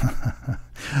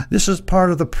 This is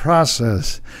part of the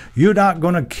process. You're not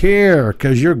going to care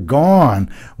because you're gone.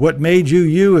 What made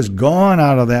you is gone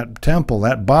out of that temple,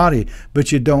 that body,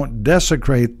 but you don't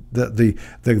desecrate the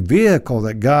vehicle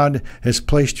that God has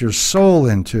placed your soul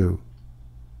into.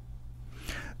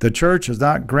 The Church does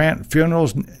not grant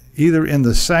funerals either in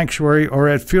the sanctuary or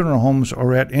at funeral homes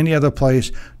or at any other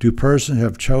place to persons who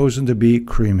have chosen to be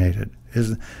cremated.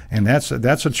 And that's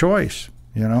a choice,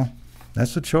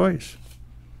 That's a choice.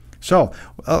 So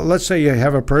let's say you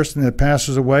have a person that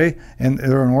passes away and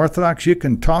they're an Orthodox. You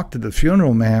can talk to the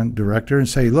funeral director and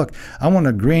say, look, I want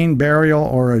a green burial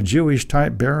or a Jewish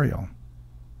type burial.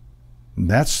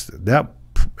 That's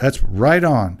right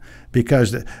on,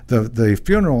 because the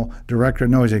funeral director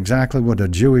knows exactly what a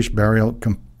Jewish burial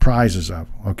comprises of,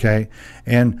 okay?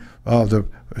 And as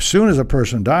soon as a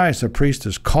person dies, the priest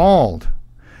is called,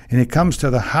 and he comes to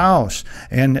the house,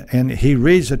 and he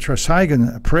reads the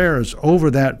Trisagion prayers over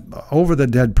the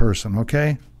dead person,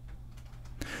 okay?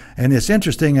 And it's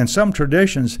interesting, in some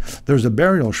traditions, there's a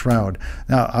burial shroud.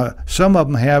 Now, some of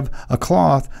them have a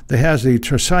cloth that has the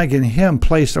Trisagion hymn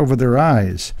placed over their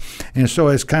eyes. And so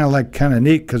it's kind of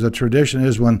neat, because the tradition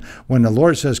is when the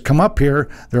Lord says, come up here,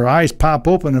 their eyes pop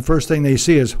open, the first thing they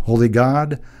see is, Holy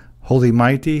God, Holy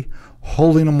Mighty,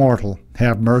 Holy and Immortal,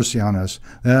 have mercy on us.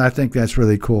 And I think that's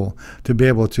really cool to be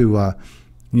able to,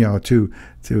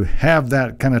 to have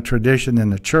that kind of tradition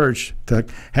in the church, to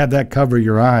have that cover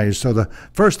your eyes. So the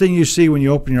first thing you see when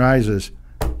you open your eyes is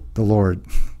the Lord,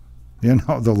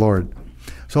 the Lord.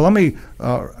 So let me,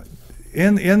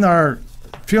 in our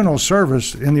funeral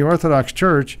service in the Orthodox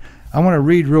Church, I want to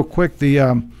read real quick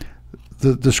the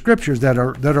scriptures that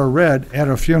are read at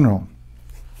a funeral.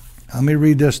 Let me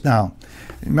read this now.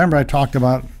 Remember, I talked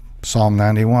about Psalm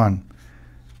 91.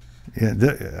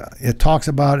 It talks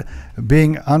about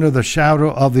being under the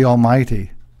shadow of the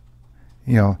Almighty.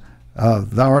 Thou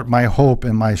art my hope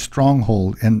and my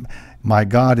stronghold, and my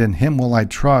God, in him will I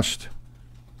trust.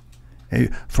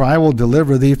 For I will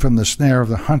deliver thee from the snare of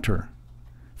the hunter,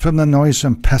 from the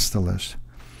noisome pestilence.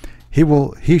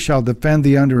 He shall defend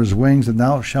thee under his wings, and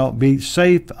thou shalt be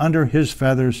safe under his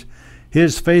feathers.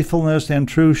 His faithfulness and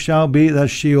truth shall be the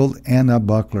shield and the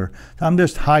buckler. I'm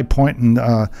just high pointing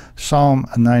Psalm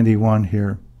 91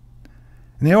 here.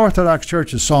 In the Orthodox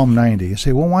Church is Psalm 90. You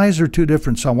say, well, why is there two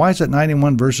different Psalms? Why is it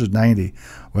 91 versus 90?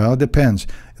 Well, it depends.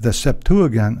 The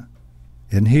Septuagint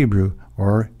in Hebrew,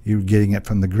 or you're getting it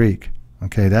from the Greek.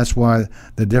 Okay, that's why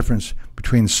the difference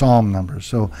between psalm numbers.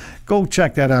 So go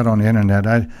check that out on the internet.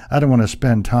 I don't want to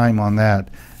spend time on that.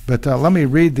 But let me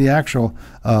read the actual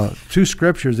two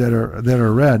scriptures that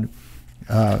are read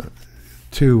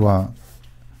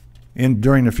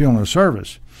during the funeral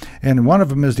service. And one of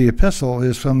them is the epistle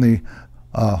is from the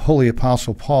Holy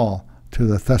Apostle Paul to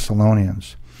the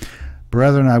Thessalonians.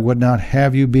 Brethren, I would not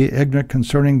have you be ignorant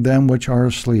concerning them which are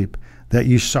asleep, that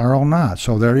ye sorrow not.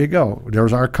 So there you go.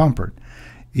 There's our comfort.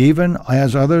 Even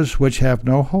as others which have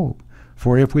no hope.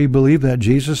 For if we believe that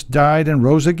Jesus died and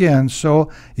rose again, so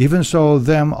even so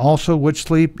them also which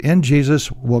sleep in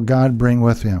Jesus will God bring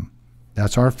with him.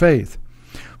 That's our faith.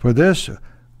 For this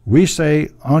we say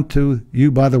unto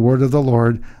you by the word of the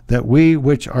Lord, that we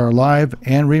which are alive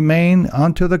and remain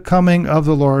unto the coming of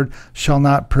the Lord shall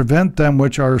not prevent them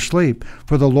which are asleep.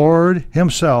 For the Lord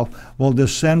himself will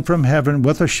descend from heaven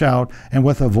with a shout, and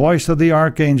with the voice of the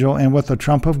archangel, and with the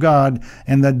trump of God,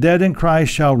 and the dead in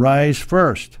Christ shall rise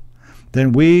first.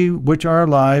 Then we which are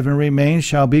alive and remain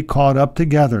shall be caught up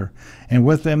together, and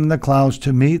with them in the clouds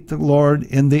to meet the Lord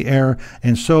in the air,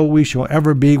 and so we shall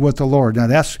ever be with the Lord. Now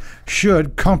that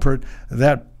should comfort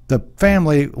that the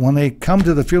family when they come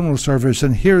to the funeral service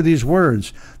and hear these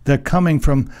words that are coming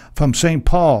from St.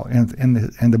 Paul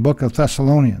in the book of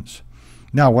Thessalonians.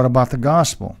 Now what about the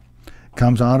gospel? It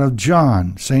comes out of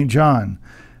John, St. John.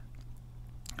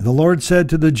 The Lord said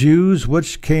to the Jews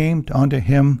which came unto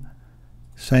him,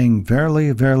 saying, Verily,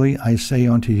 verily, I say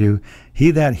unto you, he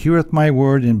that heareth my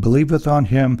word and believeth on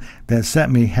him that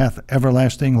sent me hath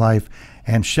everlasting life,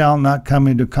 and shall not come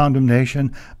into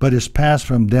condemnation, but is passed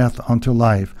from death unto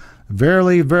life.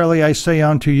 Verily, verily, I say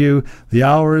unto you, the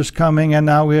hour is coming, and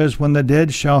now is, when the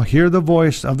dead shall hear the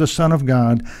voice of the Son of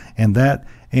God, and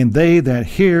they that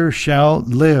hear shall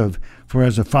live. For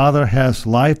as the Father hath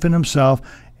life in himself,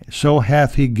 so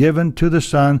hath he given to the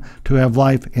Son to have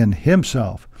life in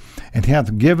himself, and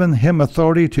hath given him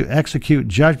authority to execute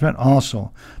judgment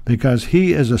also, because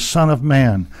he is a Son of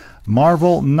Man.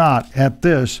 Marvel not at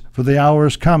this, for the hour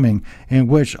is coming, in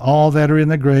which all that are in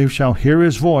the grave shall hear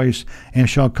his voice, and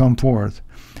shall come forth.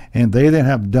 And they that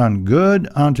have done good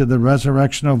unto the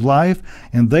resurrection of life,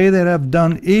 and they that have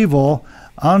done evil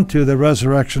unto the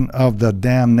resurrection of the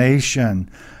damnation.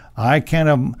 I can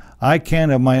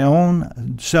of my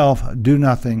own self do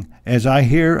nothing. As I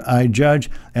hear, I judge,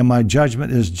 and my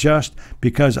judgment is just,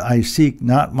 because I seek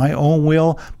not my own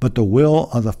will, but the will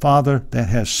of the Father that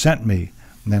has sent me.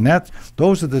 And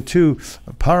those are the two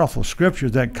powerful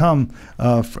scriptures that come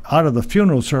out of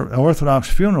the Orthodox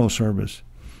funeral service.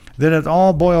 That it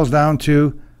all boils down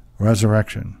to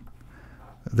resurrection.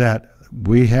 That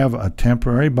we have a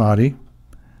temporary body,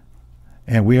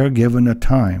 and we are given a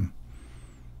time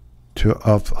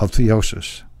of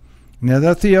theosis. Now,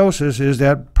 that theosis is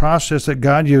that process that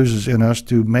God uses in us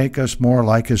to make us more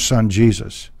like his Son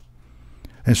Jesus.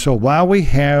 And so while we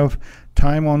have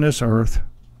time on this earth,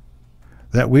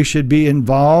 that we should be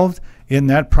involved in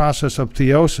that process of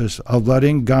theosis, of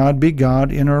letting God be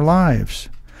God in our lives.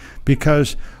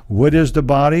 Because what is the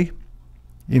body?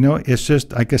 It's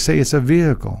just, like I say, it's a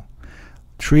vehicle.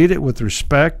 Treat it with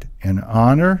respect and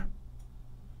honor,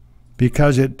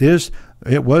 because it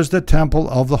was the temple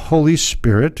of the Holy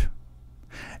Spirit.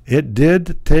 It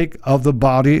did take of the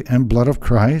body and blood of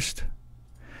Christ.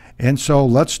 And so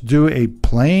let's do a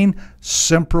plain,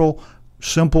 simple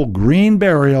green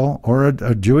burial, or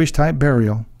a Jewish type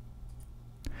burial,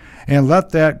 and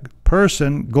let that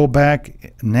person go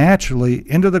back naturally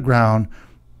into the ground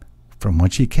from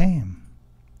which he came.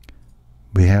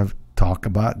 We have talk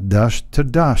about dust to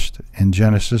dust in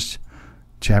Genesis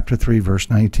chapter 3, verse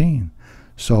 19.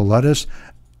 So let us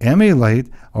emulate,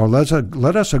 or let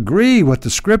us agree with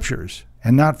the scriptures,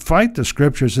 and not fight the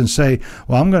scriptures and say,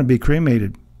 well, I'm going to be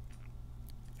cremated.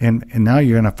 And now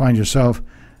you're going to find yourself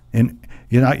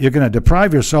you're going to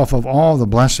deprive yourself of all the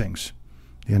blessings,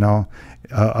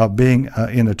 of being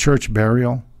in a church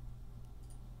burial,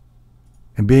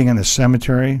 and being in a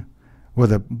cemetery where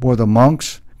the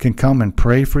monks can come and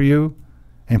pray for you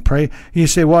and pray. You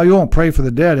say, well, you won't pray for the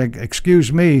dead.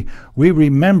 Excuse me. We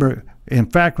remember. In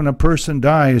fact, when a person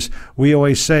dies, we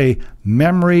always say,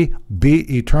 memory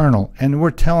be eternal. And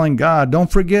we're telling God, don't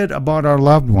forget about our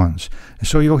loved ones.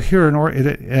 So you'll hear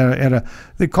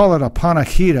they call it a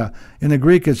panachida. In the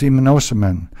Greek, it's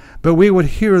imenosamen. But we would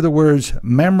hear the words,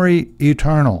 memory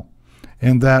eternal.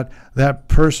 And that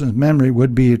person's memory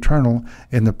would be eternal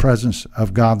in the presence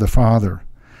of God the Father.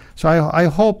 So I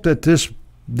hope that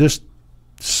this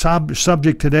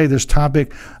subject today, this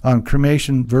topic on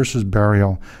cremation versus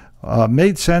burial,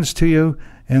 made sense to you,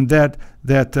 and that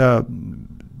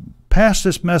pass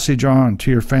this message on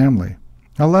to your family.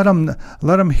 Now let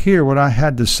them hear what I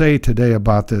had to say today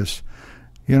about this.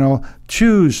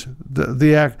 Choose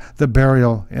the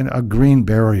burial in a green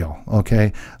burial.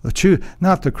 Okay, choose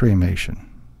not the cremation.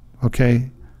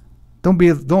 Okay, don't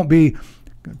be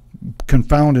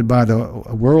confounded by the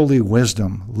worldly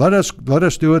wisdom. Let us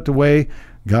do it the way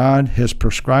God has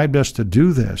prescribed us to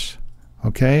do this.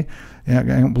 Okay,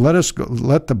 and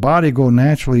let the body go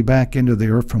naturally back into the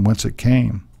earth from whence it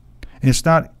came. It's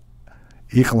not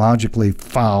ecologically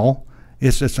foul.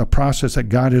 It's a process that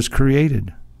God has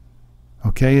created.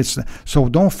 Okay, so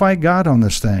don't fight God on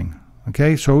this thing.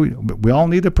 Okay, so we all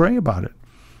need to pray about it.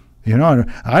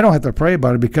 I don't have to pray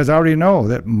about it because I already know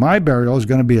that my burial is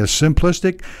going to be a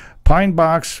simplistic pine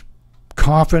box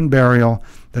coffin burial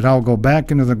that I'll go back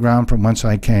into the ground from whence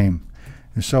I came.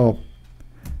 And so,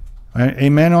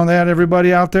 amen on that,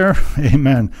 everybody out there?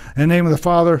 Amen. In the name of the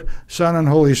Father, Son, and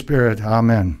Holy Spirit.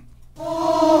 Amen.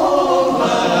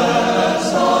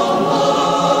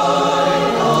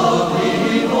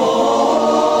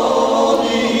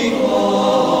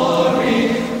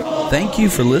 Thank you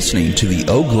for listening to the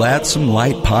O Gladsome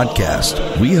Light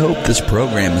podcast. We hope this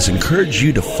program has encouraged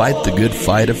you to fight the good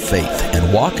fight of faith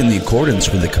and walk in the accordance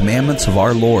with the commandments of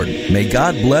our Lord. May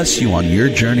God bless you on your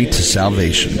journey to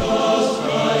salvation.